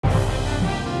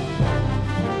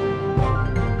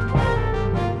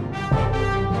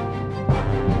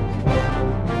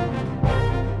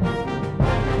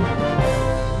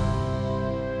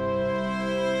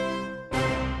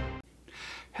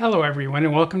Hello everyone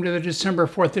and welcome to the December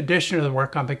 4th edition of the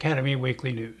WorkCompAcademy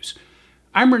Weekly News.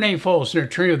 I'm Rene, an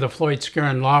attorney of the Floyd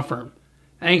Skeren Law Firm.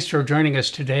 Thanks for joining us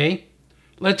today.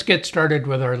 Let's get started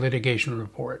with our litigation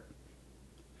report.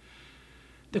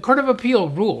 The Court of Appeal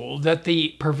ruled that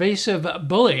the pervasive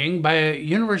bullying by a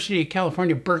University of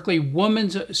California, Berkeley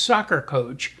women's soccer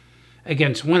coach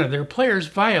against one of their players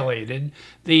violated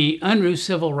the Unruh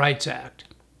Civil Rights Act.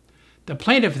 The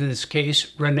plaintiff in this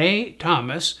case, Rene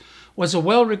Thomas, was a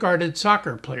well-regarded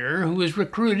soccer player who was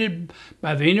recruited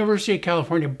by the University of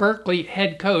California, Berkeley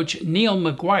head coach Neil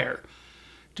McGuire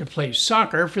to play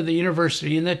soccer for the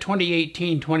university in the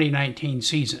 2018-2019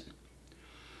 season.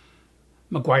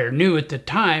 McGuire knew at the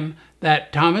time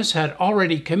that Thomas had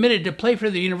already committed to play for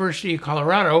the University of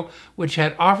Colorado, which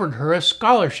had offered her a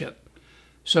scholarship.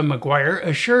 So McGuire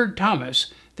assured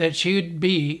Thomas that she would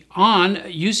be on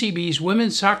UCB's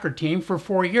women's soccer team for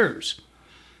 4 years.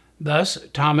 Thus,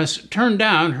 Thomas turned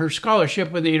down her scholarship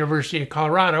with the University of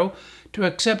Colorado to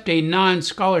accept a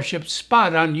non-scholarship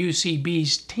spot on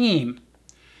UCB's team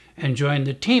and joined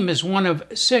the team as one of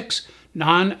 6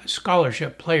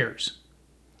 non-scholarship players.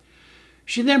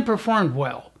 She then performed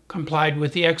well, complied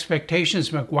with the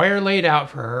expectations McGuire laid out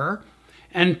for her,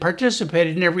 and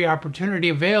participated in every opportunity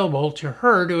available to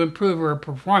her to improve her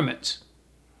performance.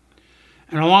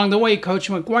 And along the way, Coach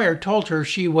McGuire told her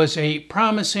she was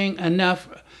promising enough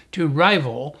to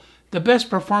rival the best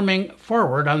performing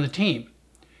forward on the team,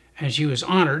 and she was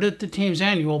honored at the team's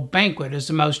annual banquet as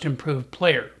the most improved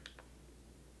player.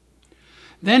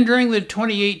 Then during the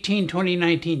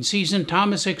 2018-2019 season,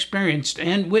 Thomas experienced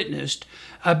and witnessed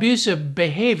abusive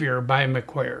behavior by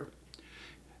McGuire.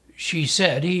 She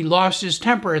said he lost his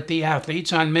temper at the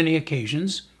athletes on many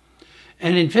occasions,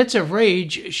 and in fits of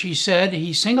rage, she said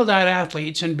he singled out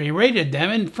athletes and berated them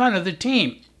in front of the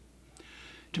team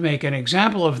to make an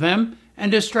example of them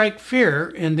and to strike fear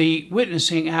in the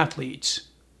witnessing athletes.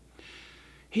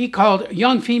 He called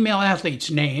young female athletes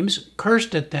names,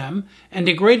 cursed at them, and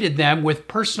degraded them with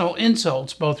personal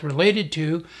insults both related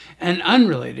to and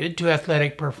unrelated to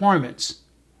athletic performance.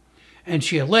 And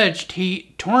she alleged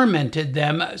he tormented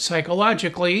them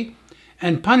psychologically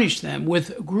and punished them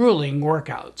with grueling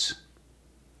workouts.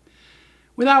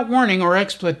 Without warning or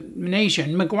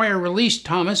explanation, McGuire released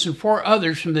Thomas and 4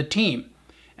 others from the team,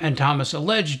 and Thomas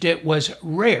alleged it was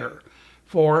rare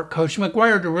for Coach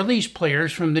McGuire to release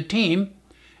players from the team,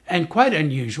 and quite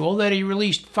unusual that he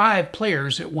released 5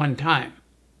 players at one time.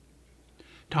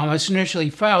 Thomas initially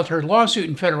filed her lawsuit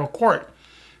in federal court,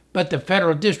 but the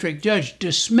federal district judge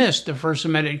dismissed the first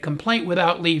amended complaint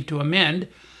without leave to amend,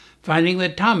 finding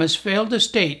that Thomas failed to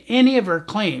state any of her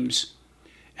claims,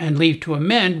 and leave to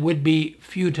amend would be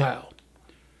futile.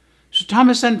 So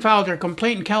Thomas then filed her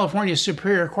complaint in California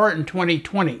Superior Court in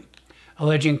 2020,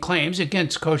 alleging claims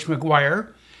against Coach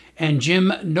McGuire and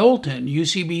Jim Knowlton,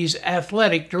 UCB's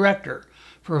athletic director,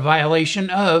 for violation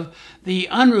of the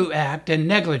Unruh Act and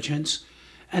negligence,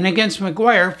 and against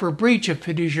McGuire for breach of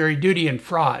fiduciary duty and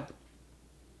fraud.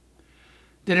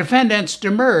 The defendants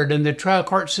demurred, and the trial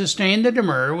court sustained the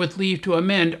demur with leave to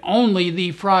amend only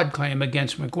the fraud claim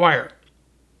against McGuire.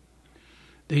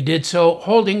 They did so,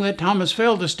 holding that Thomas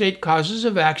failed to state causes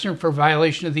of action for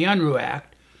violation of the Unruh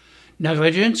Act,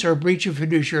 negligence or breach of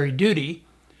fiduciary duty,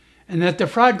 and that the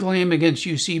fraud claim against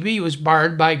UCB was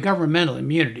barred by governmental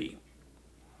immunity.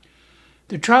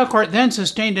 The trial court then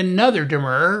sustained another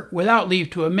demur without leave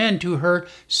to amend to her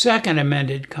second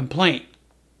amended complaint.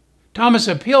 Thomas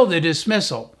appealed the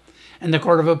dismissal, and the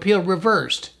Court of Appeal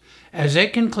reversed, as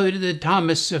it concluded that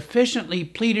Thomas sufficiently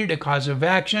pleaded a cause of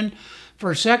action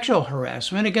for sexual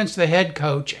harassment against the head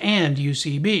coach and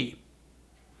UCB.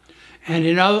 And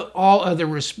in all other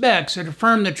respects, it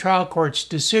affirmed the trial court's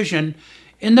decision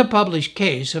in the published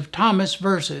case of Thomas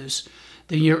versus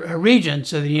the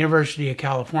Regents of the University of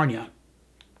California.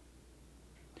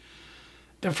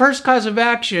 The first cause of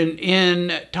action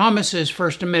in Thomas's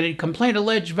first amended complaint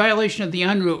alleged violation of the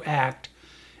Unruh Act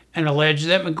and alleged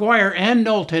that McGuire and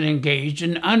Knowlton engaged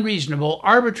in unreasonable,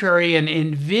 arbitrary, and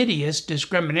invidious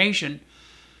discrimination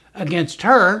against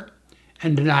her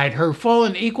and denied her full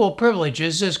and equal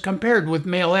privileges as compared with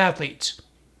male athletes,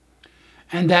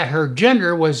 and that her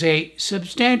gender was a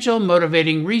substantial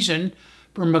motivating reason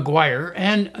for McGuire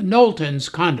and Knowlton's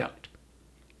conduct.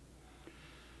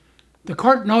 The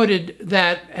court noted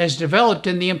that, as developed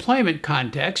in the employment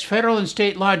context, federal and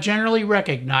state law generally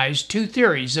recognize 2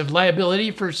 theories of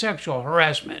liability for sexual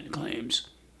harassment claims.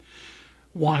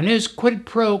 One is quid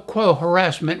pro quo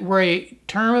harassment, where a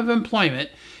term of employment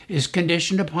is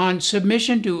conditioned upon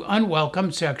submission to unwelcome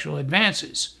sexual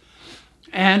advances,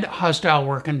 and hostile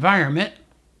work environment,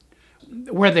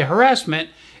 where the harassment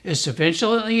is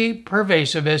sufficiently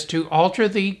pervasive as to alter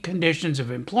the conditions of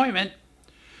employment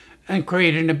and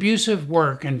create an abusive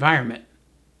work environment.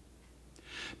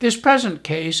 This present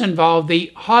case involved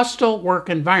the hostile work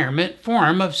environment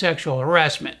form of sexual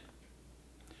harassment.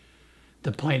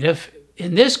 The plaintiff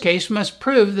in this case must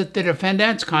prove that the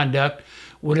defendant's conduct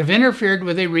would have interfered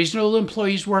with a reasonable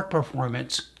employee's work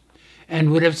performance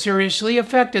and would have seriously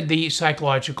affected the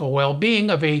psychological well-being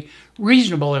of a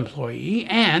reasonable employee,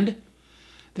 and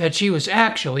that she was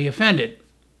actually offended.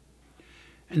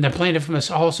 And the plaintiff must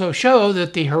also show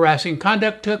that the harassing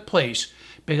conduct took place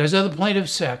because of the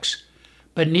plaintiff's sex,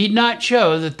 but need not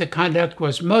show that the conduct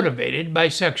was motivated by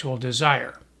sexual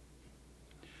desire.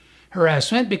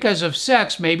 Harassment because of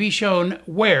sex may be shown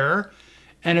where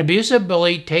an abusive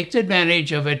bully takes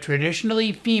advantage of a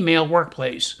traditionally female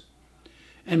workplace,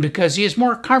 and because he is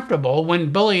more comfortable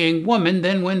when bullying women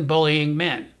than when bullying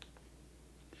men.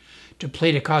 To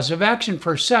plead a cause of action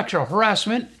for sexual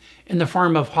harassment in the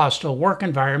form of hostile work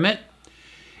environment,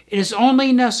 it is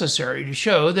only necessary to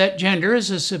show that gender is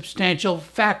a substantial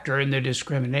factor in the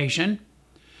discrimination,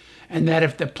 and that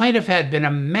if the plaintiff had been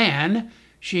a man,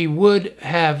 she would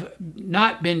have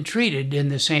not been treated in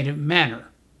the same manner.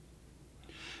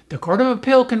 The Court of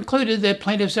Appeal concluded that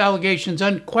plaintiff's allegations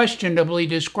unquestionably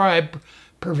describe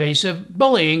pervasive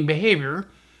bullying behavior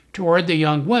toward the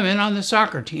young women on the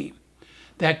soccer team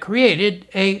that created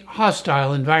a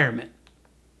hostile environment.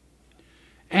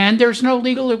 And there's no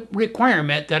legal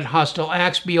requirement that hostile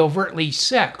acts be overtly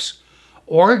sex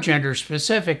or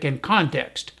gender-specific in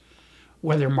context,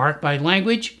 whether marked by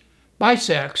language, by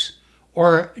sex,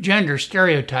 or gender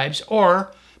stereotypes,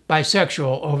 or by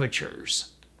sexual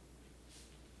overtures.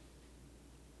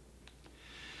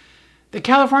 The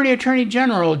California Attorney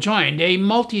General joined a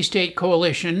multi-state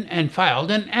coalition and filed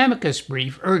an amicus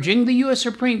brief urging the U.S.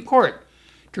 Supreme Court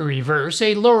to reverse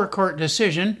a lower court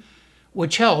decision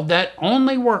which held that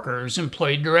only workers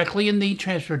employed directly in the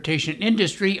transportation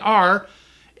industry are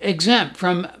exempt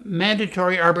from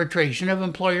mandatory arbitration of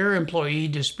employer-employee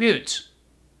disputes.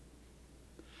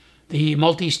 The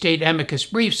multi-state amicus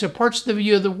brief supports the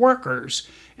view of the workers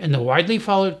in the widely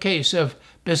followed case of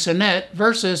Bissonnette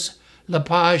versus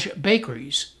Lepage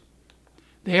Bakeries.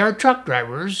 They are truck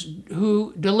drivers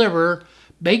who deliver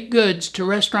baked goods to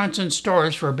restaurants and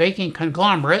stores for baking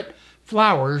conglomerate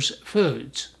Flowers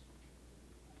Foods.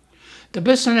 The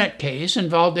Bissonnette case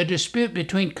involved a dispute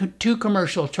between two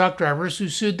commercial truck drivers who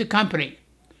sued the company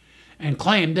and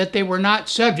claimed that they were not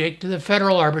subject to the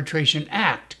Federal Arbitration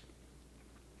Act.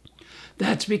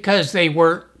 That's because they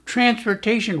were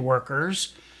transportation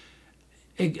workers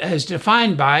as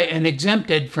defined by and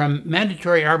exempted from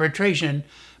mandatory arbitration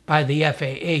by the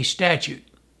FAA statute.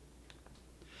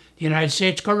 The United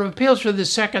States Court of Appeals for the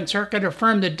Second Circuit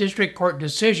affirmed the district court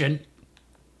decision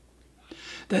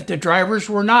that the drivers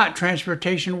were not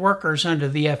transportation workers under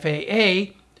the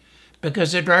FAA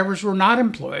because the drivers were not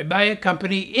employed by a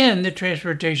company in the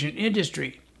transportation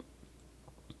industry,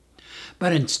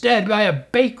 but instead by a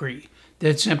bakery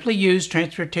that simply used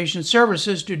transportation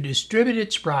services to distribute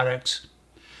its products,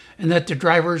 and that the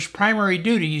driver's primary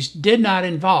duties did not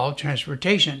involve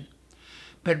transportation,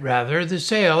 but rather the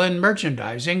sale and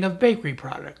merchandising of bakery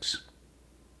products.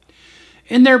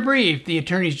 In their brief, the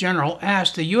Attorneys General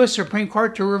asked the U.S. Supreme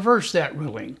Court to reverse that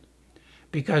ruling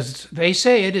because they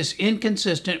say it is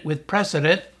inconsistent with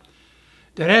precedent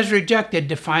that has rejected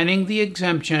defining the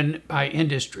exemption by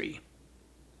industry.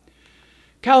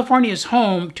 California is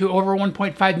home to over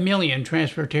 1.5 million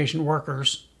transportation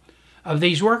workers. Of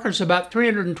these workers, about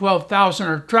 312,000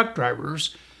 are truck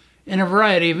drivers in a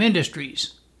variety of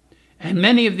industries, and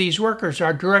many of these workers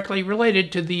are directly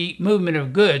related to the movement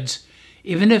of goods,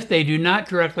 even if they do not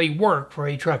directly work for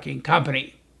a trucking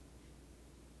company.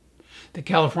 The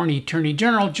California Attorney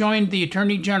General joined the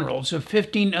Attorney Generals of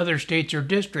 15 other states or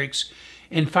districts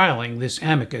in filing this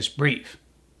amicus brief.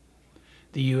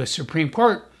 The U.S. Supreme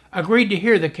Court agreed to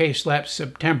hear the case last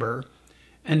September,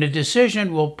 and a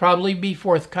decision will probably be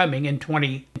forthcoming in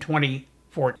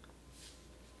 2024.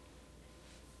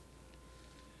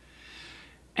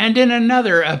 And in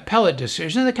another appellate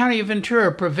decision, the County of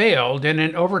Ventura prevailed in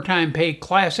an overtime pay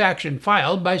class action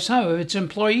filed by some of its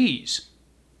employees.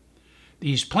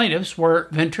 These plaintiffs were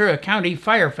Ventura County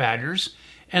firefighters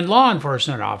and law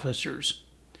enforcement officers.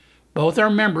 Both are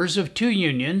members of two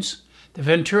unions, the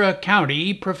Ventura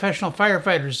County Professional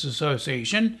Firefighters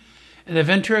Association and the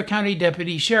Ventura County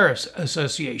Deputy Sheriff's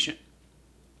Association.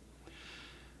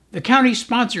 The county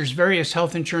sponsors various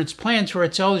health insurance plans for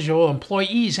its eligible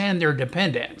employees and their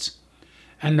dependents,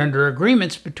 and under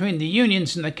agreements between the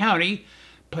unions and the county,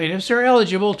 plaintiffs are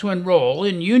eligible to enroll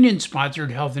in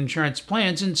union-sponsored health insurance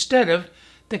plans instead of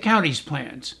the county's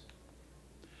plans.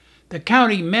 The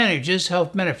county manages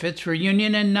health benefits for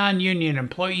union and non-union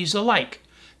employees alike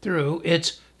through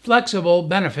its flexible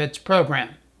benefits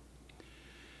program.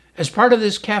 As part of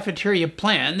this cafeteria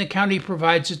plan, the county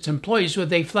provides its employees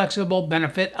with a flexible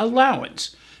benefit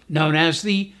allowance, known as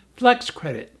the Flex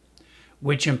Credit,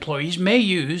 which employees may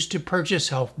use to purchase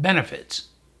health benefits.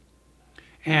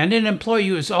 And an employee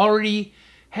who has already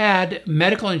had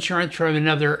medical insurance from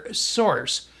another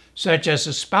source, such as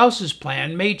a spouse's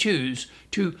plan, may choose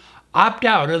to opt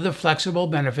out of the flexible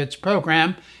benefits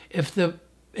program if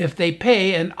they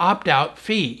pay an opt-out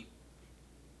fee.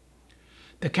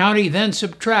 The county then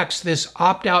subtracts this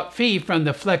opt-out fee from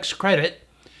the flex credit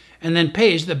and then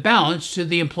pays the balance to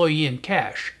the employee in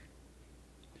cash.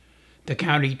 The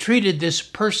county treated this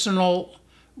personal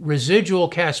residual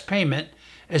cash payment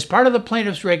as part of the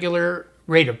plaintiff's regular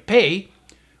rate of pay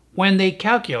when they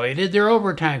calculated their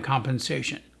overtime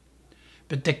compensation,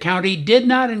 but the county did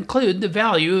not include the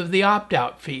value of the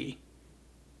opt-out fee.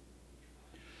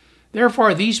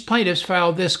 Therefore, these plaintiffs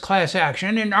filed this class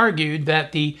action and argued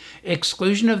that the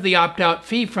exclusion of the opt-out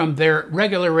fee from their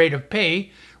regular rate of pay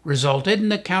resulted in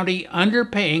the county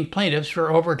underpaying plaintiffs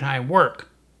for overtime work.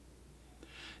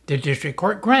 The district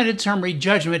court granted summary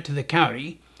judgment to the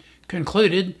county,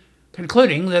 concluding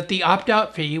that the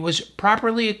opt-out fee was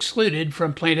properly excluded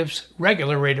from plaintiffs'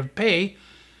 regular rate of pay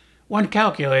when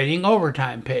calculating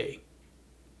overtime pay.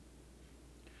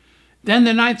 Then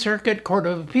the Ninth Circuit Court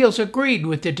of Appeals agreed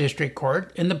with the district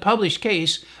court in the published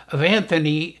case of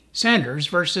Anthony Sanders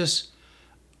versus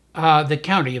the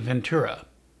county of Ventura.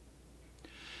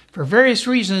 For various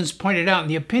reasons pointed out in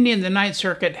the opinion, the Ninth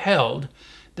Circuit held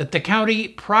that the county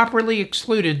properly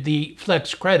excluded the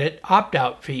flex credit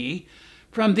opt-out fee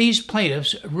from these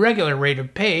plaintiffs' regular rate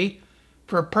of pay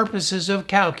for purposes of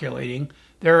calculating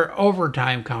their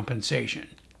overtime compensation.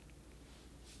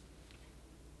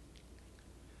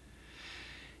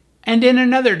 And in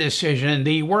another decision,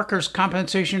 the Workers'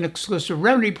 Compensation Exclusive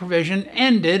Remedy provision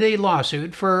ended a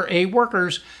lawsuit for a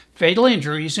worker's fatal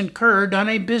injuries incurred on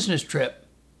a business trip.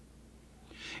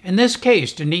 In this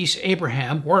case, Denise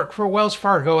Abraham worked for Wells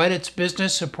Fargo at its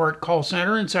business support call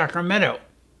center in Sacramento.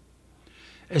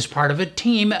 As part of a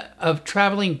team of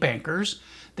traveling bankers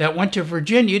that went to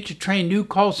Virginia to train new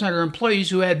call center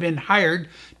employees who had been hired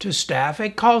to staff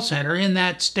a call center in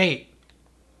that state.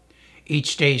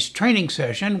 Each day's training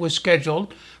session was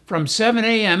scheduled from 7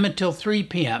 a.m. until 3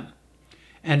 p.m.,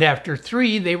 and after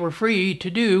 3 they were free to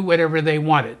do whatever they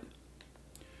wanted.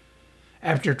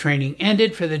 After training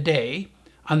ended for the day,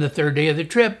 on the third day of the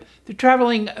trip, the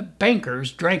traveling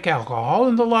bankers drank alcohol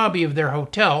in the lobby of their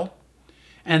hotel,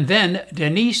 and then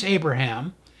Denise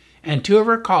Abraham and 2 of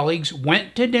her colleagues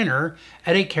went to dinner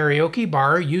at a karaoke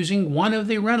bar using one of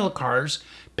the rental cars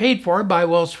paid for by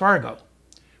Wells Fargo,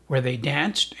 where they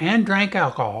danced and drank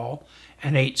alcohol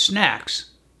and ate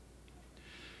snacks.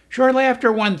 Shortly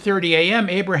after 1:30 a.m.,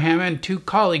 Abraham and 2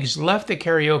 colleagues left the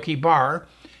karaoke bar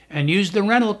and used the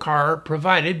rental car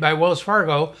provided by Wells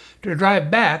Fargo to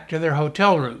drive back to their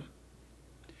hotel room.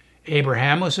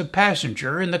 Abraham was a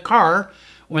passenger in the car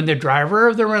when the driver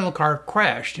of the rental car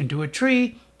crashed into a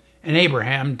tree, and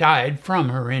Abraham died from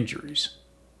her injuries.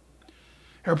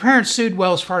 Her parents sued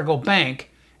Wells Fargo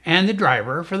Bank and the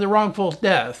driver for the wrongful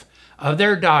death of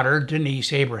their daughter,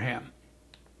 Denise Abraham.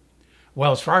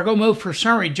 Wells Fargo moved for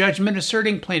summary judgment,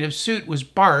 asserting plaintiff's suit was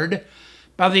barred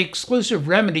by the exclusive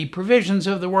remedy provisions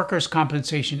of the Workers'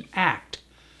 Compensation Act,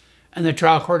 and the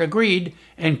trial court agreed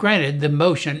and granted the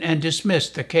motion and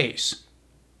dismissed the case.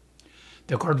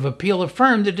 The Court of Appeal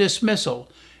affirmed the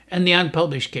dismissal in the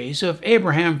unpublished case of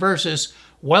Abraham versus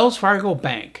Wells Fargo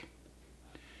Bank.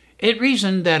 It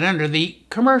reasoned that under the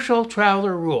commercial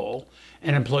traveler rule,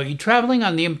 an employee traveling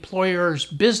on the employer's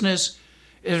business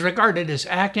is regarded as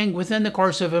acting within the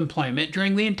course of employment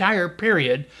during the entire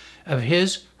period of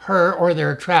his, her, or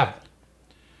their travel,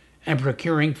 and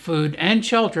procuring food and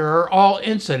shelter are all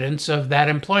incidents of that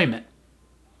employment.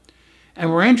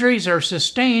 And where injuries are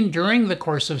sustained during the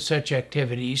course of such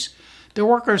activities, the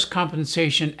Workers'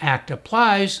 Compensation Act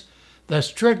applies,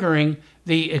 thus triggering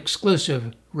the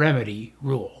exclusive remedy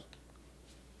rule.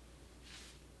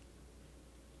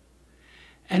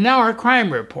 And now our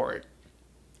crime report.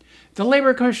 The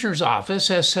Labor Commissioner's Office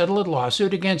has settled a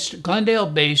lawsuit against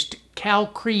Glendale-based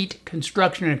Calcrete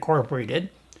Construction Incorporated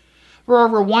for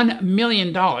over $1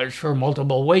 million for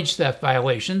multiple wage theft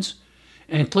violations,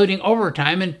 including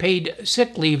overtime and paid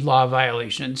sick leave law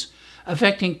violations,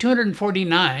 affecting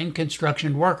 249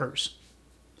 construction workers.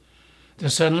 The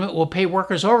settlement will pay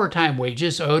workers overtime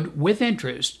wages owed with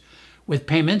interest, with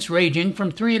payments ranging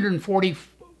from $344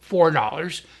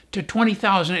 to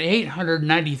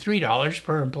 $20,893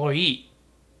 per employee.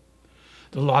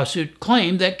 The lawsuit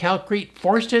claimed that Calcrete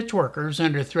forced its workers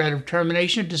under threat of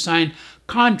termination to sign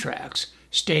contracts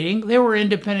stating they were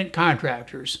independent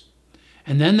contractors.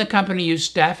 And then the company used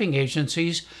staffing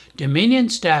agencies, Dominion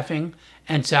Staffing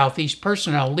and Southeast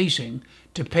Personnel Leasing,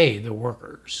 to pay the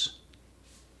workers.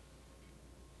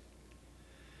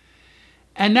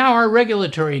 And now our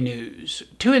regulatory news.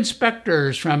 2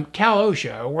 inspectors from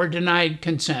OSHA were denied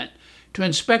consent to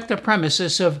inspect the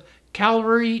premises of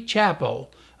Calvary Chapel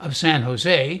of San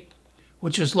Jose,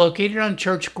 which is located on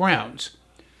church grounds.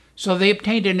 So they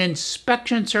obtained an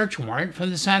inspection search warrant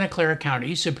from the Santa Clara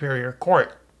County Superior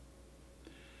Court.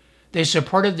 They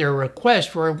supported their request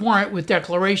for a warrant with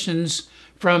declarations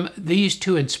from these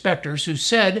 2 inspectors who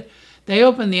said they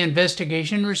opened the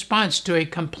investigation in response to a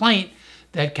complaint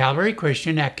that Calvary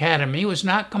Christian Academy was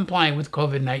not complying with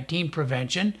COVID-19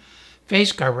 prevention,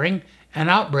 face covering, and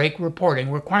outbreak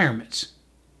reporting requirements.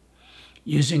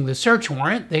 Using the search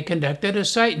warrant, they conducted a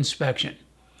site inspection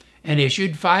and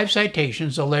issued 5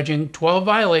 citations alleging 12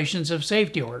 violations of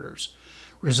safety orders,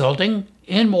 resulting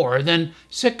in more than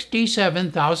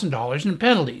 $67,000 in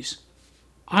penalties.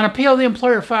 On appeal, the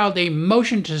employer filed a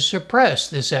motion to suppress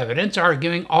this evidence,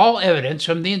 arguing all evidence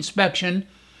from the inspection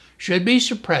should be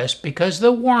suppressed because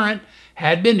the warrant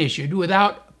had been issued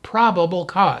without probable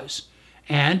cause,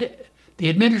 and the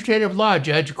administrative law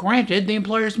judge granted the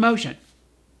employer's motion.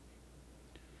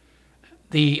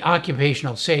 The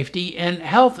Occupational Safety and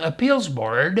Health Appeals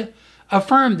Board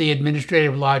affirmed the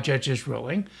administrative law judge's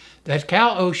ruling that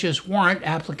OSHA's warrant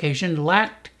application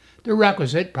lacked the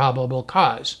requisite probable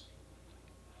cause.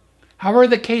 However,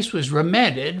 the case was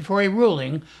remanded for a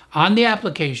ruling on the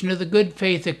application of the good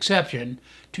faith exception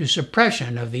to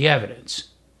suppression of the evidence.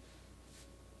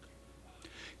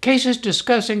 Cases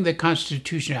discussing the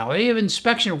constitutionality of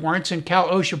inspection warrants in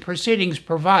OSHA proceedings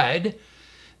provide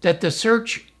that the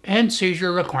search and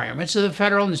seizure requirements of the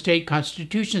federal and state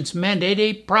constitutions mandate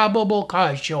a probable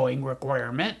cause showing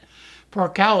requirement for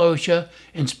OSHA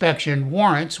inspection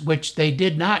warrants, which they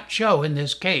did not show in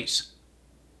this case.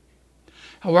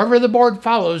 However, the board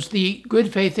follows the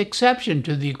good faith exception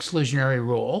to the exclusionary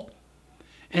rule,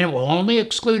 and it will only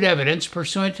exclude evidence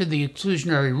pursuant to the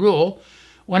exclusionary rule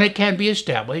when it can be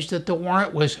established that the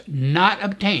warrant was not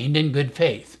obtained in good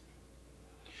faith.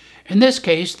 In this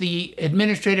case, the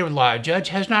administrative law judge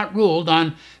has not ruled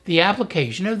on the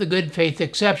application of the good faith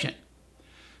exception,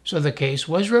 so the case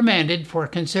was remanded for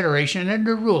consideration and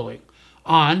a ruling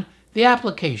on the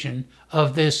application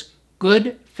of this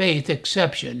good faith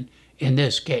exception in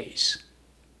this case.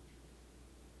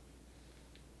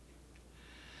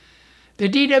 The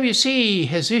DWC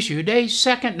has issued a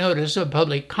second notice of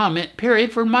public comment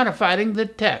period for modifying the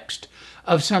text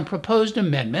of some proposed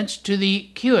amendments to the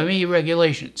QME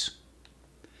regulations.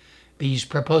 These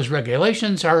proposed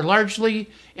regulations are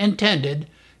largely intended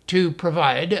to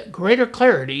provide greater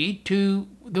clarity to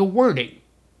the wording.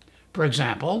 For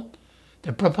example,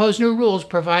 the proposed new rules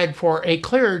provide for a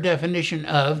clearer definition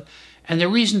of and the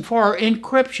reason for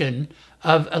encryption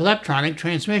of electronic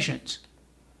transmissions.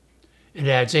 It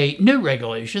adds a new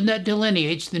regulation that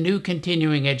delineates the new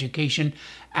continuing education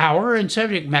hour and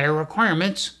subject matter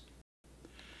requirements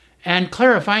and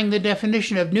clarifying the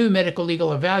definition of new medical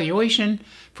legal evaluation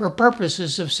for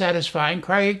purposes of satisfying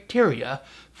criteria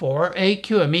for a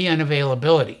QME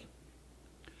unavailability.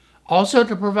 Also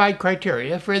to provide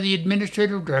criteria for the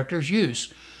administrative director's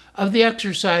use of the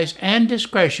exercise and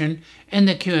discretion in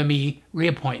the QME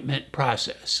reappointment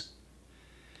process.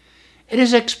 It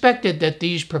is expected that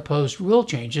these proposed rule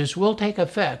changes will take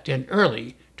effect in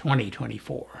early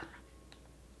 2024.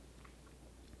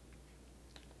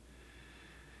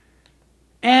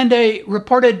 And a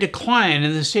reported decline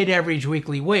in the state average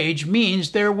weekly wage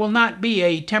means there will not be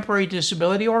a temporary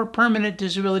disability or permanent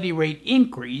disability rate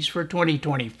increase for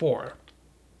 2024.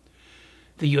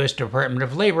 The U.S. Department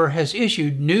of Labor has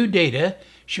issued new data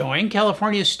showing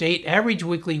California's state average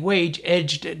weekly wage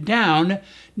edged down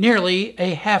nearly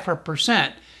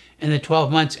 0.5% in the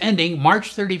 12 months ending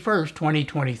March 31,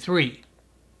 2023.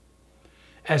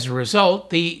 As a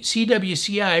result, the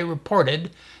CWCI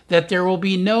reported that there will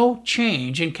be no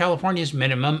change in California's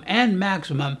minimum and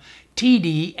maximum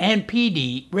TD and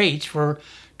PD rates for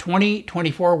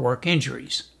 2024 work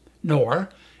injuries, nor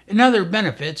in other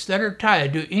benefits that are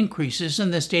tied to increases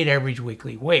in the state average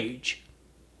weekly wage.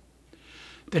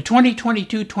 The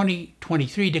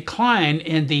 2022-2023 decline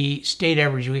in the state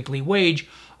average weekly wage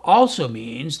also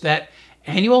means that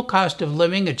annual cost of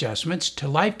living adjustments to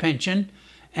life pension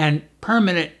and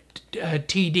permanent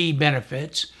TD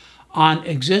benefits on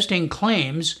existing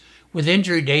claims with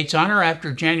injury dates on or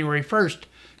after January 1st,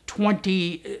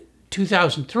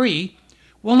 2003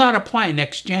 will not apply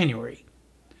next January.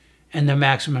 And the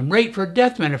maximum rate for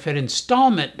death benefit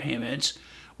installment payments,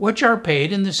 which are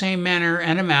paid in the same manner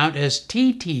and amount as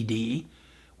TTD,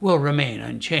 will remain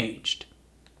unchanged.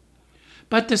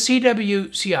 But the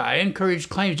CWCI encouraged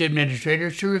claims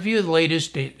administrators to review the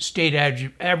latest state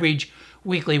average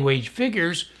weekly wage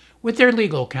figures with their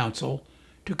legal counsel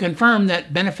to confirm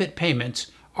that benefit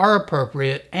payments are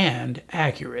appropriate and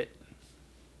accurate.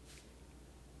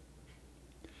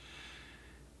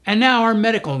 And now our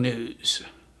medical news.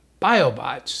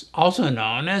 Biobots, also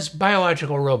known as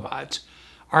biological robots,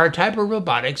 are a type of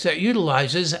robotics that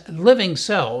utilizes living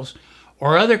cells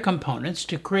or other components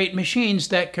to create machines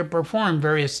that can perform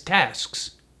various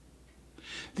tasks.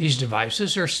 These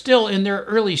devices are still in their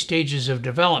early stages of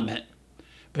development,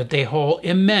 but they hold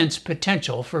immense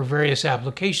potential for various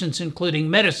applications, including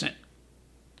medicine.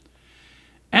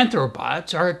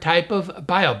 Anthrobots are a type of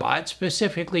biobot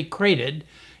specifically created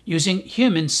using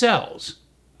human cells.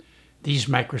 These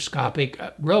microscopic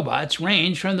robots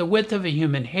range from the width of a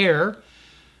human hair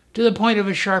to the point of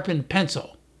a sharpened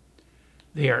pencil.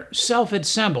 They are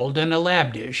self-assembled in a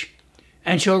lab dish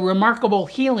and show remarkable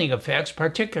healing effects,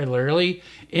 particularly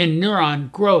in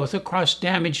neuron growth across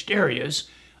damaged areas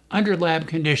under lab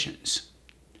conditions.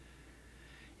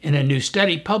 In a new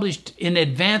study published in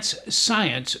Advanced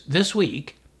Science this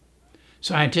week,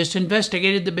 scientists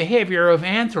investigated the behavior of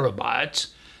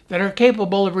anthrobots that are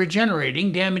capable of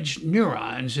regenerating damaged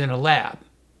neurons in a lab.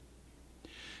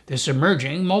 This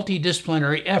emerging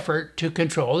multidisciplinary effort to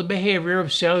control the behavior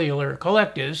of cellular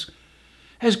collectives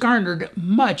has garnered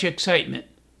much excitement,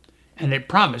 and it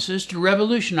promises to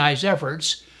revolutionize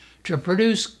efforts to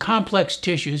produce complex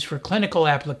tissues for clinical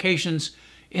applications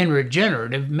in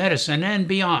regenerative medicine and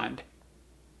beyond.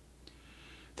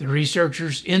 The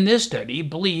researchers in this study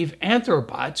believe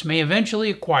anthrobots may eventually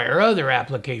acquire other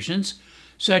applications,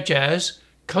 such as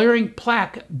clearing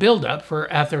plaque buildup for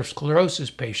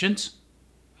atherosclerosis patients,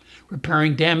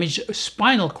 repairing damaged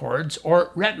spinal cords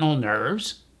or retinal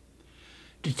nerves,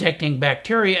 detecting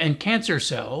bacteria and cancer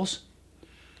cells,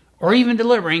 or even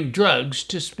delivering drugs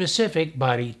to specific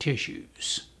body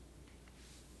tissues.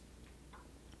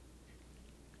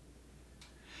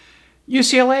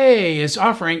 UCLA is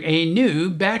offering a new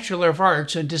Bachelor of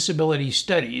Arts in Disability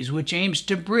Studies, which aims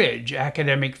to bridge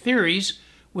academic theories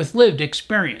with lived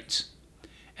experience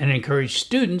and encourage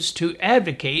students to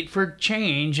advocate for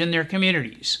change in their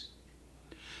communities.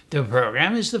 The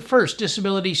program is the first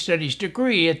disability studies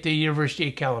degree at the University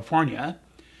of California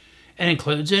and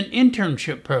includes an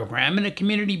internship program in a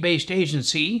community-based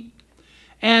agency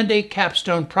and a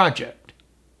capstone project.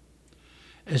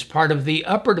 As part of the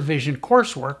upper division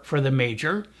coursework for the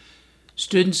major,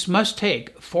 students must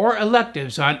take 4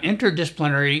 electives on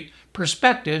interdisciplinary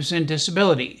perspectives in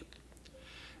disability.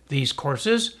 These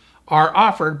courses are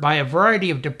offered by a variety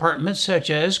of departments such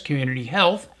as community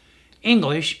health,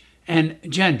 English, and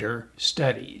gender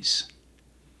studies.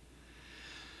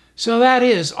 So that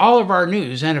is all of our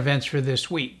news and events for this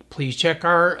week. Please check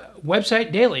our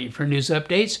website daily for news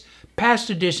updates, past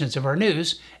editions of our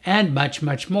news, and much,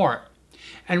 much more.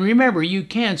 And remember, you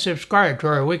can subscribe to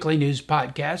our weekly news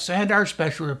podcasts and our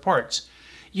special reports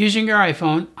using your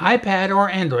iPhone, iPad, or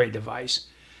Android device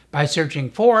by searching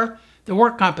for the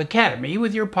WorkCompAcademy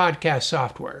with your podcast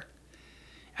software.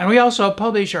 And we also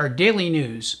publish our daily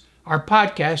news, our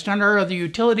podcast, and our other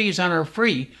utilities on our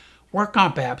free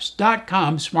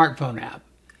WorkCompApps.com smartphone app.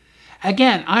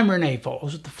 Again, I'm Rene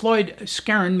Folse with the Floyd,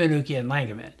 Skeren, Manukian, and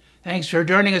Langevin. Thanks for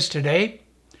joining us today.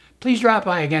 Please drop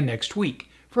by again next week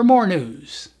for more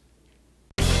news.